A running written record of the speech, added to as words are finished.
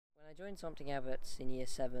I joined Sompting Abbotts in year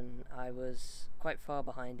 7, I was quite far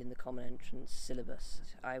behind in the common entrance syllabus.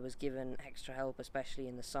 I was given extra help, especially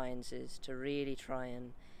in the sciences, to really try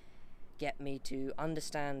and get me to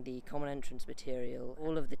understand the common entrance material.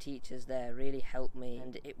 All of the teachers there really helped me,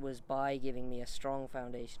 and it was by giving me a strong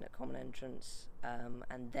foundation at common entrance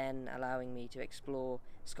and then allowing me to explore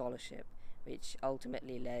scholarship, which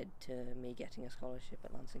ultimately led to me getting a scholarship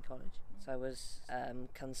at Lancing College. So I was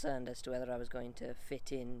concerned as to whether I was going to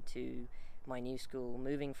fit into my new school.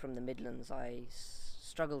 Moving from the Midlands, I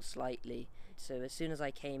struggled slightly. So as soon as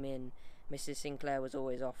I came in, Mrs. Sinclair was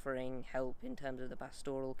always offering help in terms of the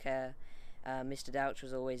pastoral care. Mr. Douch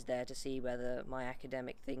was always there to see whether my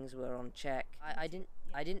academic things were on check. I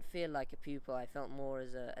didn't feel like a pupil. I felt more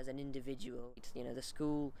as an individual. You know, the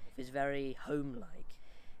school is very home-like.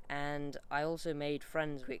 And I also made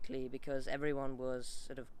friends quickly because everyone was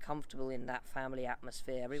sort of comfortable in that family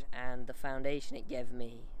atmosphere, and the foundation it gave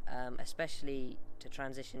me, especially to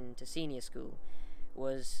transition to senior school,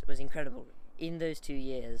 was incredible. In those 2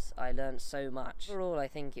 years I learned so much. Overall, I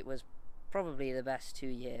think it was probably the best 2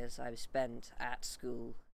 years I've spent at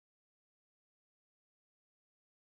school.